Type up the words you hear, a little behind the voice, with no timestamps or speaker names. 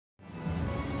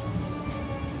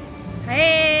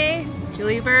Hey,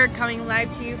 Julie Berg coming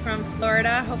live to you from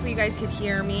Florida. Hopefully you guys could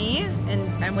hear me.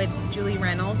 And I'm with Julie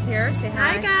Reynolds here. Say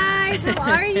hi. Hi guys, how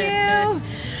are you?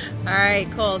 All right,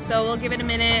 cool. So we'll give it a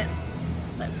minute.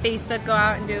 Let Facebook go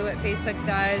out and do what Facebook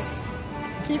does.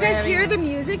 Can you guys hear the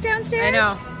music downstairs? I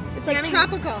know. It's like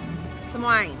tropical. Some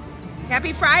wine.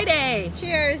 Happy Friday.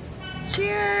 Cheers.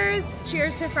 Cheers.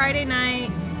 Cheers to Friday night.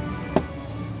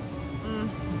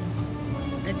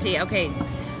 Let's see. Okay.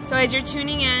 So as you're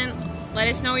tuning in, let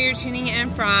us know where you're tuning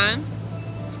in from.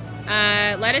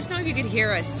 Let us know if you could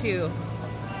hear us too.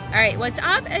 All right. What's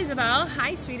up, Isabel?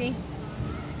 Hi, sweetie.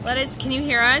 Can you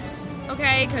hear us?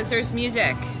 Okay, because there's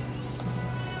music.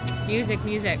 Music.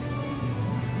 Hey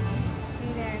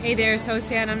there. Hey there. So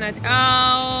sad I'm not.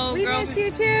 Oh, we girl. miss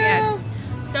you too. Yes.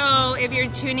 So if you're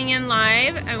tuning in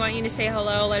live, I want you to say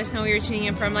hello. Let us know where you're tuning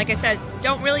in from. Like I said,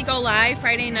 don't really go live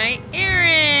Friday night.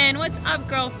 Erin, what's up,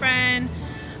 girlfriend?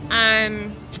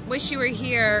 Wish you were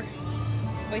here.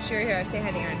 Say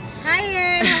hi to Erin. Hi,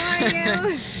 Erin. How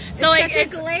are you? So it's such a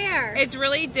glare. It's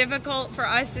really difficult for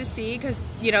us to see because,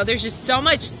 you know, there's just so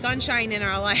much sunshine in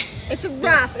our life. It's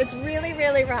rough. It's really,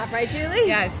 really rough. Right, Julie?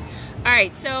 Yes. All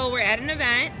right. So we're at an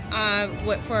event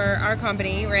for our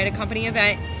company. We're at a company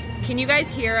event. Can you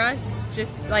guys hear us?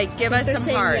 Just like give us some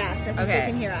hearts. Yes, I think they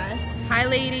can hear us. Hi,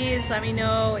 ladies. Let me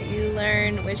know what you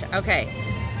learned. Okay.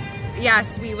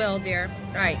 Yes, we will, dear.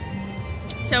 All right.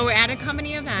 So we're at a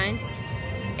company event,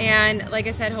 and like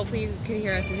I said, hopefully you can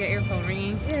hear us. Is that your phone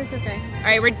ringing? Yeah, it's okay. All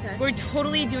right, we're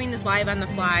totally doing this live on the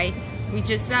fly. We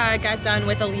just got done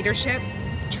with a leadership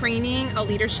training, a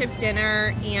leadership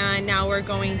dinner, and now we're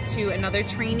going to another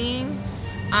training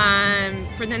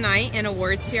for the night, an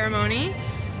award ceremony.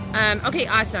 Okay,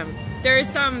 awesome. There's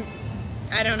some,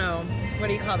 I don't know, what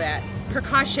do you call that?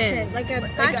 Percussion. Like a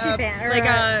bocce band.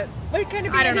 Or what kind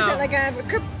of band I don't know. is it? Like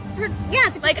a...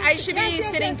 Yes, like I should be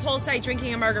sitting poolside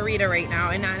drinking a margarita right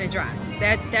now and not in a dress.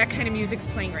 That kind of music's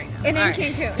playing right now. And in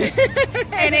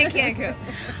Cancun. And in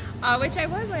Cancun. Which I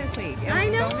was last week. I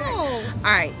know.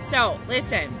 All right, so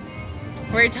listen.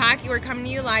 We're coming to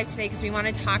you live today because we want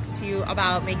to talk to you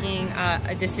about making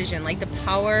a decision, like the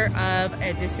power of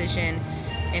a decision.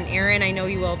 And Erin, I know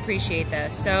you will appreciate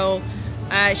this. So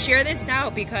share this now,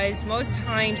 because most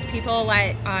times people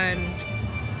let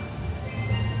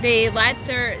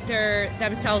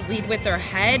themselves lead with their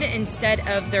head instead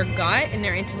of their gut and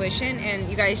their intuition. And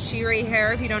you guys, she right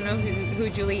here, if you don't know who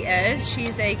Julie is,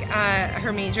 she's like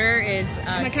her major is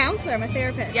I'm a counselor. I'm a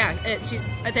therapist. Yeah, she's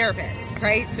a therapist,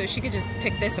 right? So she could just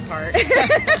pick this apart.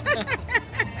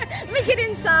 Let me get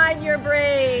inside your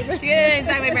brain. Get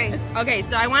inside my brain. Okay,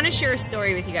 so I want to share a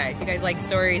story with you guys. You guys like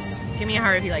stories? Give me a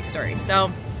heart if you like stories.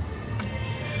 So,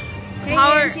 hey,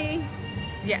 Angie.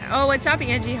 Yeah. Oh, what's up,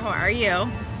 Angie? How are you? All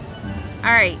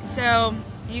right. So,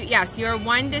 you're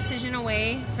one decision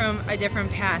away from a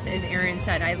different path, as Erin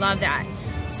said. I love that.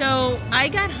 So, I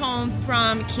got home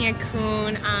from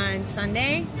Cancun on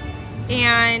Sunday,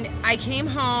 and I came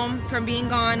home from being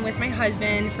gone with my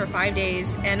husband for 5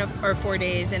 days or 4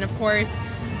 days, and of course,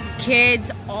 kids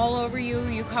all over you.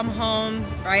 You come home,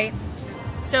 right?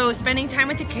 So, spending time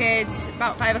with the kids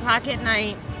about 5 o'clock at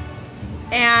night,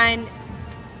 and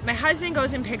my husband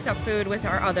goes and picks up food with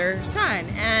our other son,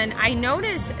 and I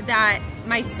noticed that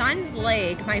my son's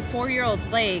leg, my 4-year-old's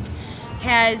leg,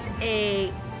 has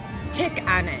a tick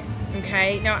on it.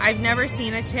 Okay, now I've never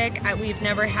seen a tick. We've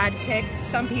never had a tick.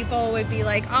 Some people would be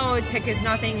like, "Oh, a tick is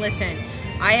nothing." Listen,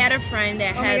 I had a friend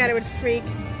that had. Oh my God, it would freak.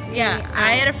 Yeah,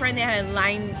 I had a friend that had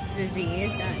Lyme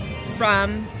disease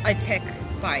from a tick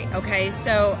bite. Okay,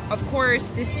 so of course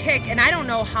this tick, and I don't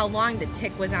know how long the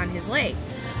tick was on his leg.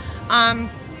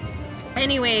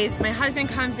 Anyways, my husband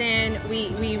comes in,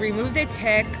 we remove the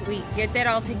tick, we get that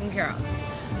all taken care of.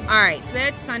 All right, so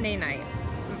that's Sunday night.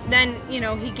 Then, you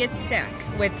know, he gets sick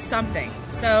with something.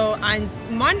 So on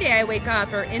Monday, I wake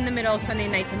up, or in the middle of Sunday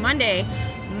night to Monday,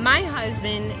 my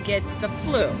husband gets the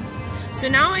flu. So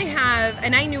now I have,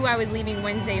 and I knew I was leaving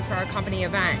Wednesday for our company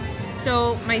event.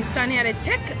 So my son had a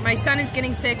tick, my son is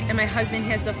getting sick, and my husband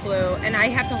has the flu, and I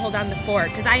have to hold on the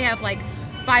fort because I have like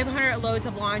 500 loads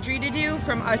of laundry to do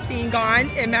from us being gone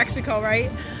in Mexico,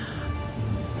 right?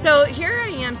 So here I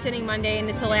am sitting Monday, and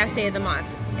it's the last day of the month.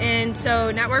 And so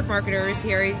network marketers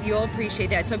here, you'll appreciate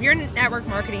that. So if you're in network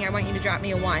marketing, I want you to drop me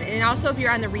a 1. And also if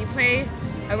you're on the replay,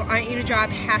 I want you to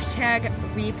drop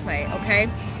 #replay, okay?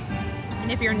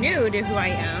 And if you're new to who I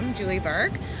am, Julie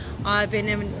Berg, I've been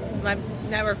in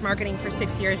network marketing for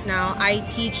 6 years now. I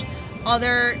teach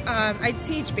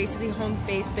basically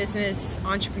home-based business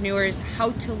entrepreneurs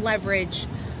how to leverage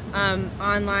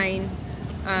online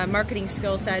marketing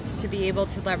skill sets to be able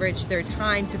to leverage their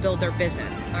time to build their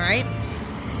business. All right.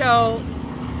 So,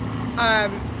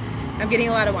 I'm getting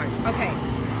a lot of ones. Okay.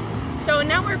 So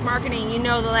network marketing,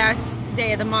 the last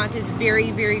day of the month is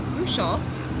very, very crucial,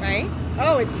 right?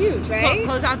 Oh, it's huge, right?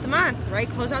 Close out the month, right?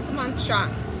 Close out the month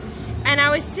strong. And I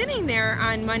was sitting there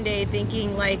on Monday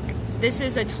thinking, like, this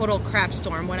is a total crap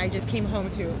storm, what I just came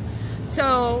home to.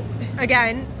 So,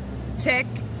 again, tick,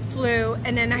 flu,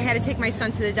 and then I had to take my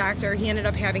son to the doctor. He ended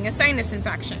up having a sinus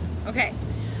infection. Okay.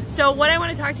 So what I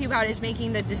want to talk to you about is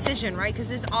making the decision, right? Because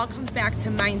this all comes back to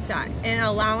mindset and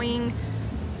allowing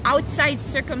outside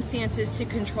circumstances to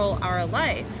control our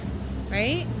life,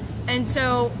 right? And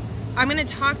so I'm going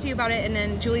to talk to you about it, and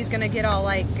then Julie's going to get all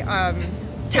like...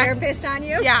 therapist on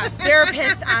you? Yes,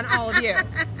 therapist on all of you.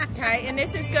 Okay, and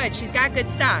this is good. She's got good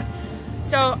stuff.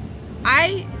 So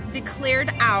I declared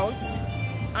out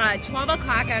 12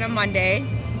 o'clock on a Monday.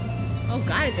 Oh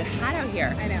God, is it hot out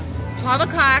here? I know. 12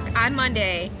 o'clock on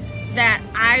Monday that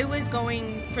I was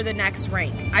going for the next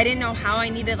rank. I didn't know how. I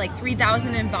needed like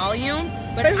 3,000 in volume,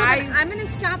 but I'm going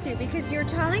to stop you because you're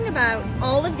telling about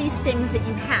all of these things that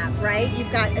you have, right?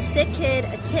 You've got a sick kid,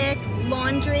 a tick,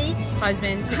 laundry,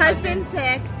 husband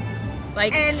sick,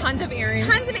 like tons of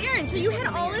errands. So you had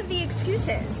all of the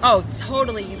excuses. Oh,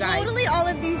 totally, you guys. Totally all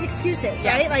of these excuses,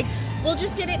 Yeah. right? Like, we'll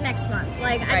just get it next month.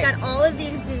 Like, Right. I've got all of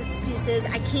these excuses.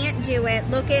 I can't do it.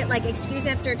 Look at, like, excuse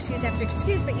after excuse after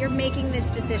excuse, but you're making this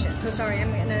decision. So, sorry,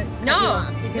 I'm going to cut you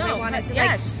off because I wanted to,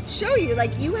 yes. like, show you,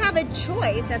 like, you have a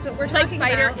choice. That's what we're It's like talking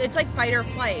fight about. It's like fight or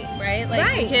flight, right? Like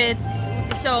Right. we could.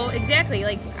 So exactly,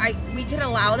 like we could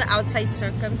allow the outside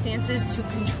circumstances to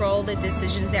control the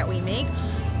decisions that we make,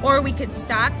 or we could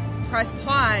stop, press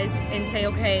pause, and say,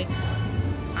 okay,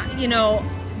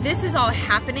 this is all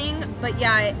happening, but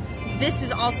yeah, this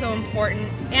is also important,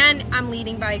 and I'm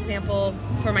leading by example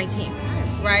for my team,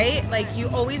 right? Like you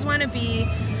always want to be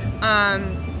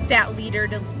that leader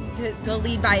to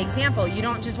lead by example. You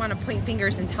don't just want to point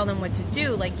fingers and tell them what to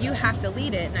do. Like you have to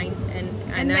lead it, and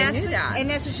I knew that. And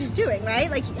that's what she's doing,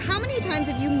 right? Like, how many times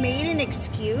have you made an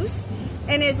excuse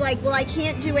and is like, well, I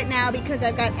can't do it now because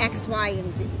I've got X, Y,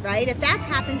 and Z, right? If that's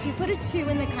happened to you, put a 2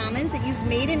 in the comments that you've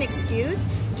made an excuse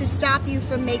to stop you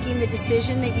from making the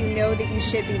decision that you know that you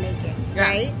should be making, Yeah.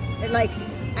 right? And like,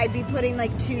 I'd be putting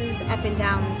like 2s up and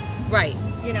down, Right.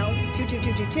 2, 2,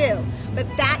 2, 2, 2. But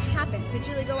that happened. So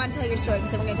Julie, go on, tell your story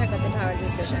because then we're going to talk about the power of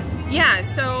decision. Yeah,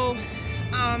 so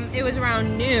it was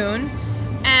around noon,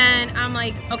 and I'm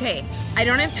like, okay, I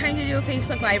don't have time to do a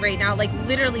Facebook Live right now. Like,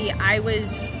 literally, I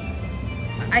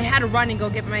had to run and go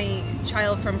get my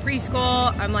child from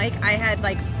preschool. I'm like, I had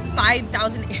like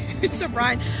 5,000 errands to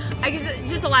run.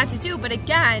 Just a lot to do, but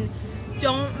again,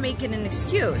 don't make it an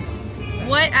excuse.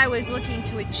 What I was looking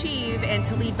to achieve and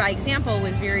to lead by example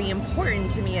was very important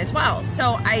to me as well.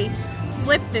 So I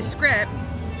flipped the script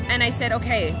and I said,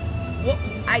 okay, well,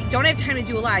 I don't have time to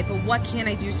do a live, but what can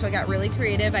I do? So I got really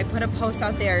creative. I put a post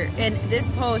out there, and this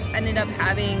post ended up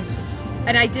having,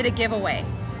 and I did a giveaway,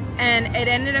 and it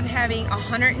ended up having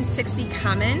 160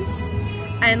 comments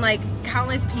and like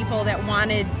countless people that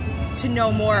wanted to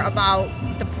know more about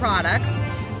the products.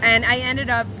 And I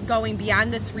ended up going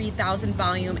beyond the 3,000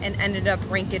 volume and ended up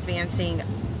rank advancing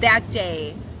that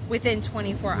day within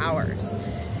 24 hours.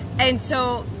 And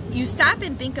so you stop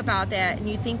and think about that, and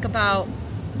you think about,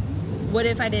 what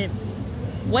if I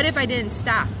didn't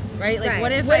stop, right? Like,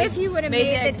 Right. what if you would have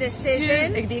made the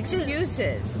decision? The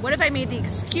excuses. What if I made the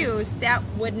excuse? That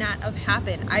would not have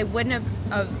happened. I wouldn't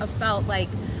have felt like,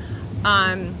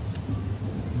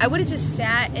 I would have just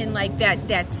sat in like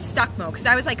that stuck mode, because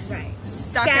I was like Right.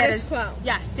 stuck Status quo.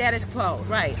 Yeah, status quo,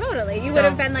 right. Totally. You So- would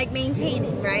have been like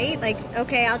maintaining, right? Like,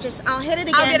 okay, I'll hit it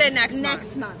again. I'll get it next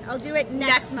month. I'll do it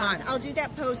next month. month. I'll do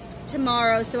that post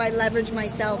tomorrow so I leverage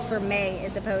myself for May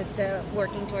as opposed to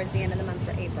working towards the end of the month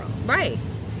for April. Right.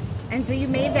 And so you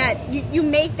made that, you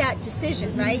make that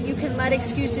decision, right? You can let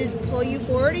excuses pull you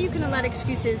forward, or you can let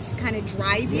excuses kind of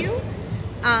drive you.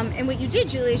 And what you did,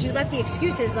 Julie, is you let the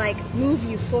excuses like move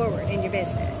you forward in your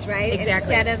business, right?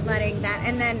 Exactly. Instead of letting that.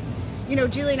 And then,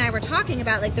 Julie and I were talking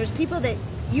about, like, there's people that,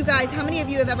 you guys, how many of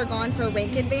you have ever gone for a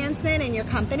rank advancement in your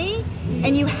company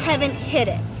and you haven't hit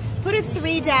it? Put a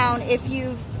 3 down if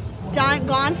you've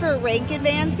gone for a rank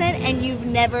advancement and you've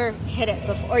never hit it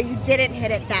before, or you didn't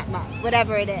hit it that month,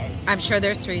 whatever it is. I'm sure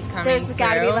there's 3s coming. There's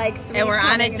got to be through, like 3s and we're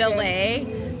on a coming through.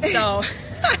 delay, so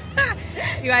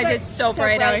you guys, But it's so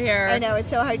bright out here. I know, it's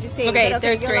so hard to see. Okay, but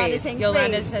there's Yolanda's 3. saying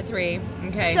Yolanda 3. said 3.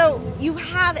 Okay. So you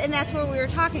have, and that's where we were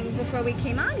talking before we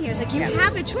came on here. It's like you Yeah.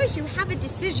 have a choice, you have a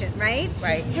decision, right?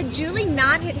 Right. Had Julie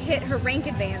not had hit her rank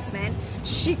advancement,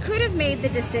 she could have made the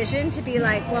decision to be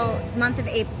like, well, month of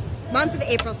month of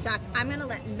April sucked. I'm going to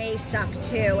let May suck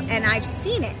too. And I've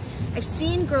seen it. I've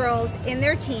seen girls in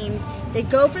their teams, they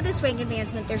go for this rank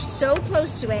advancement, they're so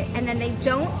close to it, and then they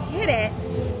don't hit it,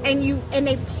 and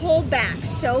they pull back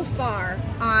so far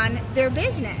on their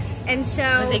business. And so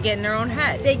because they get in their own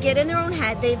head. They get in their own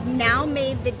head. They've now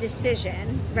made the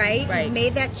decision, right? Right. You've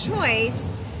made that choice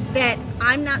that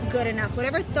I'm not good enough,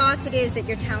 whatever thoughts it is that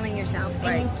you're telling yourself, and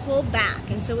Right. you pull back.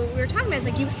 And so what we were talking about is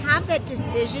like you have that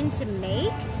decision to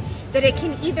make, that it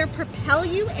can either propel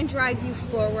you and drive you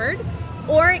forward,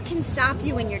 or it can stop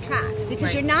you in your tracks, because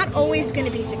Right. you're not always going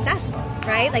to be successful,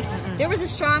 right? Like there was a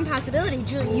strong possibility,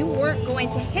 Julie, you weren't going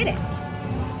to hit it.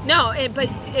 No, but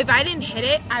if I didn't hit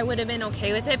it, I would have been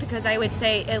okay with it, because I would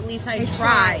say at least I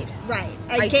tried. Right.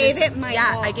 I gave it my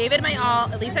all. I gave it my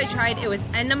all. At least I tried. It was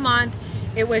end of month.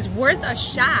 It was worth a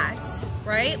shot,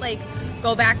 right? Like,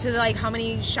 go back to like how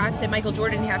many shots did Michael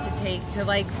Jordan have to take to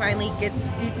like finally get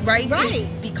right. to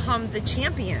become the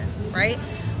champion, right?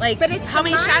 Like, But it's how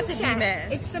the many shots did he mindset.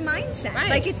 miss? It's the mindset. Right.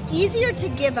 Like it's easier to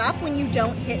give up when you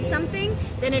don't hit something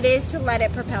than it is to let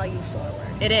it propel you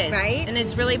forward. It is. Right? And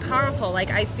it's really powerful. Like,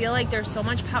 I feel like there's so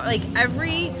much power.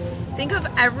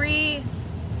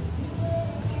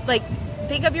 Like,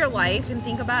 think of your life and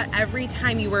think about every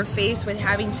time you were faced with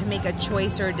having to make a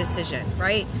choice or a decision,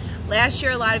 right? Last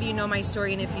year, a lot of you know my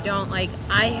story, and if you don't, like,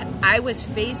 I was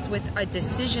faced with a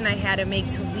decision I had to make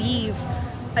to leave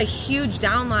a huge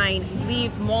downline,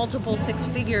 leave multiple six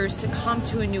figures to come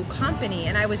to a new company.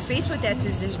 And I was faced with that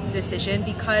decision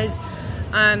because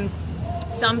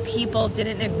some people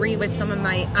didn't agree with some of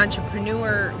my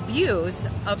entrepreneur views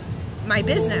of my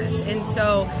business. And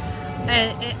so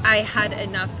I had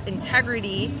enough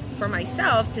integrity for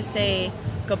myself to say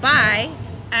goodbye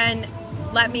and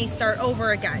let me start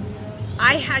over again.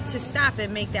 I had to stop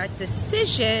and make that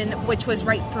decision, which was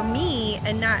right for me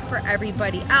and not for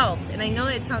everybody else. And I know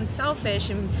it sounds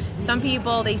selfish, and some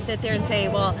people, they sit there and say,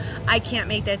 well, I can't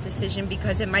make that decision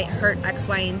because it might hurt X,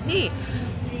 Y, and Z.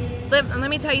 Let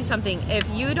me tell you something. If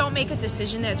you don't make a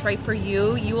decision that's right for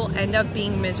you, you will end up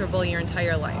being miserable your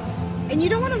entire life. And you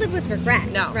don't want to live with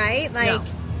regret, No. right? Like, No.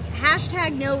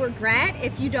 hashtag no regret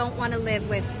if you don't want to live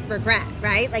with regret,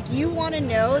 right? Like, you want to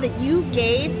know that you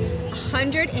gave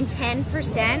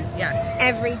 110% Yes.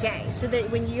 every day, so that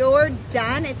when you're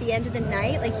done at the end of the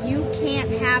night, like, you can't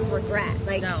have regret.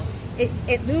 Like, No.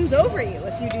 it looms over you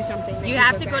if you do something that You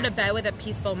have to go to bed with a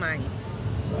peaceful mind,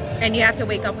 and you have to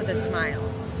wake up with a smile.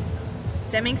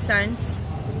 Does that make sense?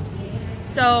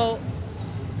 So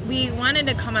we wanted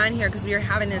to come on here because we were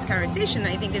having this conversation.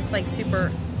 I think it's like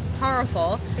super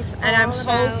powerful, It's and I'm all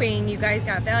about- hoping you guys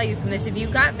got value from this. If you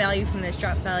got value from this,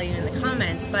 drop value in the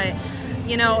comments. But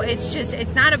you know,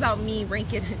 it's not about me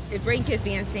rank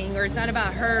advancing, or it's not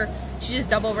about her. She just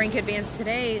double rank advanced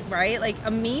today, right? Like,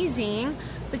 amazing.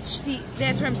 But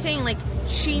that's what I'm saying. Like,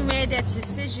 she made that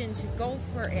decision to go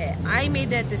for it. I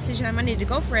made that decision. I wanted to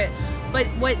go for it. But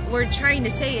what we're trying to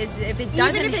say is, if it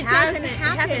doesn't Even if it doesn't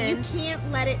happen, you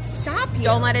can't let it stop you.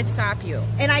 don't let it stop you.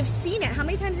 And I've seen it. How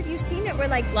many times have you seen it where,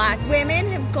 like, Lots. women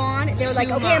have gone, they're like,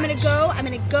 Too okay, I'm going much. to go,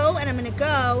 and I'm going to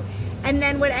go. And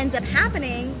then what ends up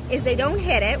happening is they don't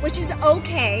hit it, which is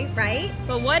okay, right?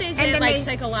 But what is And it then like they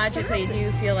psychologically? stop Do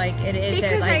you feel like it is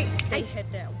Because that like they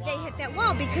hit that wall? They hit that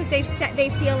wall because they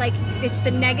feel like it's the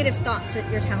negative thoughts that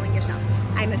you're telling yourself.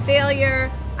 I'm a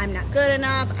failure. I'm not good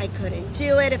enough. I couldn't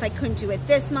do it. If I couldn't do it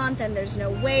this month, then there's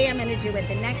no way I'm going to do it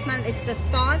the next month. It's the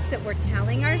thoughts that we're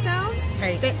telling ourselves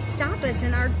Right. that stop us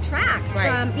in our tracks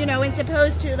Right. from, you know, as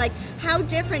opposed to, like, how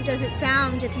different does it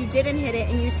sound if you didn't hit it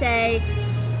and you say,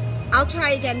 I'll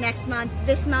try again next month.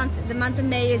 This month, the month of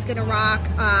May is going to rock.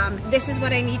 This is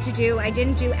what I need to do. I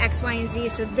didn't do X, Y, and Z,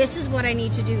 so this is what I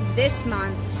need to do this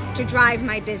month to drive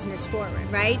my business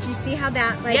forward, right? Do you see how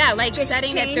that, like, yeah, like just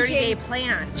setting that 30-day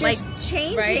plan. just like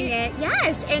changing right? it,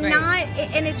 yes, and Right.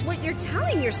 and it's what you're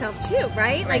telling yourself too,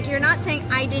 right? Like, Right. you're not saying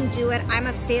I didn't do it, I'm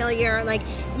a failure. Like,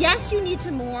 yes, you need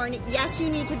to mourn. Yes, you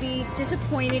need to be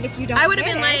disappointed if you don't. I would have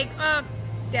get been it. like,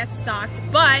 that sucked.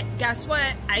 But guess what?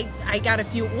 I got a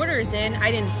few orders in.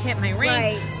 I didn't hit my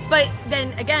rank. Right. But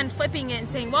then again, flipping it and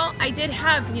saying, well, I did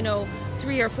have,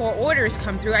 3 or 4 orders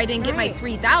come through. I didn't get my Right.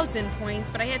 3,000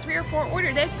 points, but I had 3 or 4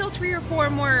 orders. There's still 3 or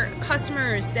 4 more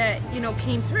customers that,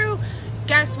 came through.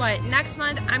 Guess what? Next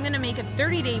month, I'm going to make a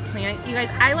 30-day plan. You guys,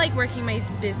 I like working my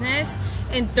business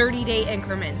in 30-day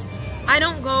increments. I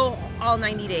don't go all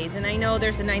 90 days, and I know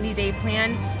there's a 90-day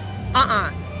plan.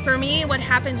 For me, what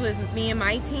happens with me and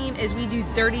my team is we do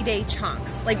 30-day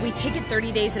chunks. Like, we take it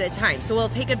 30 days at a time. So we'll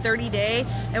take a 30-day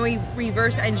and we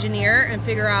reverse engineer and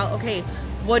figure out, okay,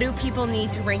 what do people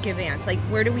need to rank advance? Like,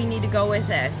 where do we need to go with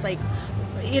this? Like,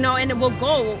 and we'll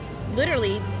go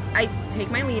literally I take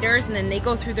my leaders, and then they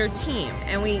go through their team,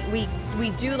 and we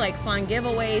do like fun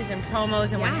giveaways and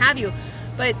promos and what have you.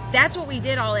 But that's what we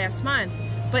did all last month.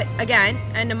 But again,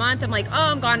 end of month, I'm like,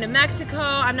 oh, I'm gone to Mexico.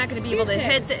 I'm not going to be able to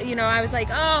hit, you know, I was like,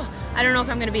 oh, I don't know if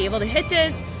I'm going to be able to hit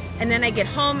this. And then I get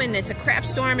home and it's a crap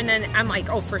storm. And then I'm like,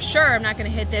 oh, for sure, I'm not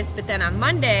going to hit this. But then on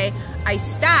Monday, I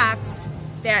stopped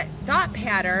that thought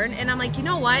pattern. And I'm like, you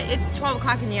know what? It's 12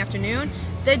 o'clock in the afternoon.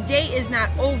 The day is not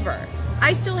over.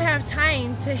 I still have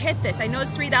time to hit this. I know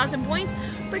it's 3,000 points.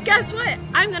 But guess what?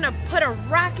 I'm going to put a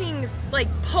rocking like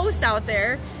post out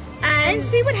there. And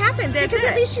see what happens, because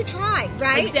at least you tried,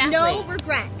 right? Exactly. No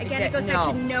regret. Again, it goes back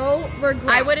to no regret.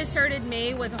 I would have started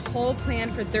May with a whole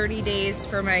plan for 30 days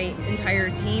for my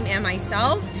entire team and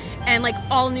myself, and like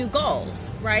all new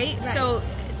goals, right? So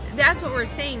that's what we're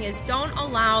saying is don't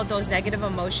allow those negative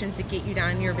emotions to get you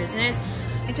down in your business.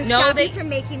 And to stop you from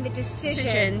making the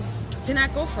decisions to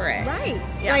not go for it. Right.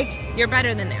 Yeah. Like, you're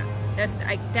better than that.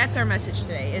 That's our message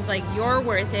today, is like, you're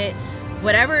worth it.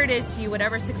 Whatever it is to you,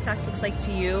 whatever success looks like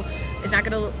to you, is not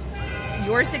going to,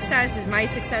 your success is my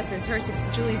success, is her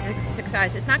success, Julie's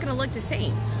success. It's not going to look the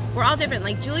same. We're all different.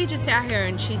 Like Julie just sat here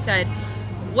and she said,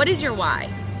 what is your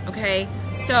why? Okay.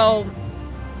 So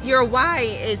your why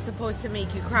is supposed to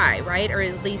make you cry, right? Or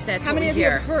at least that's how what many we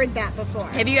hear. of you have heard that before?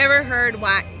 Have you ever heard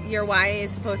why your why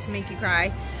is supposed to make you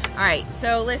cry? All right.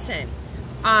 So listen,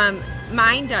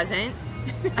 mine doesn't.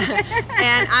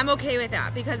 And I'm okay with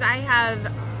that because I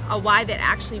have a why that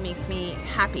actually makes me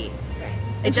happy. Right.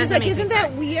 And she's like, isn't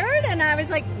that weird? And I was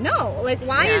like, no, like,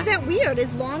 why is that weird?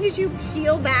 As long as you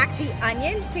peel back the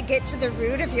onions to get to the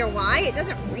root of your why, it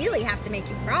doesn't really have to make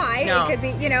you cry. No. It could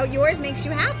be, you know, yours makes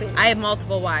you happy. I have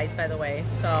multiple whys, by the way,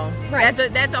 so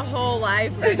that's a whole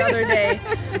life for another day.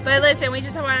 But listen, we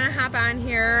just want to hop on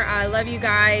here. I love you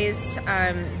guys.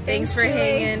 Thanks for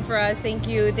hanging for us. Thank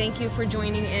you for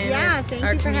joining in. Yeah, thank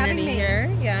our you for having community me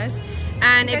here. Yes.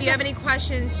 And if you have any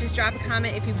questions, just drop a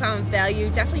comment. If you found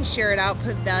value, definitely share it out.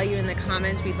 Put value in the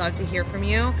comments. We'd love to hear from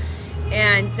you.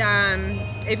 And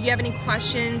if you have any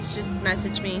questions, just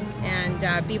message me.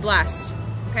 And be blessed.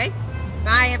 Okay?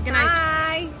 Bye. Have a good night.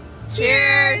 Bye.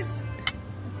 Cheers.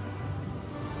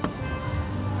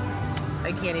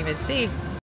 I can't even see.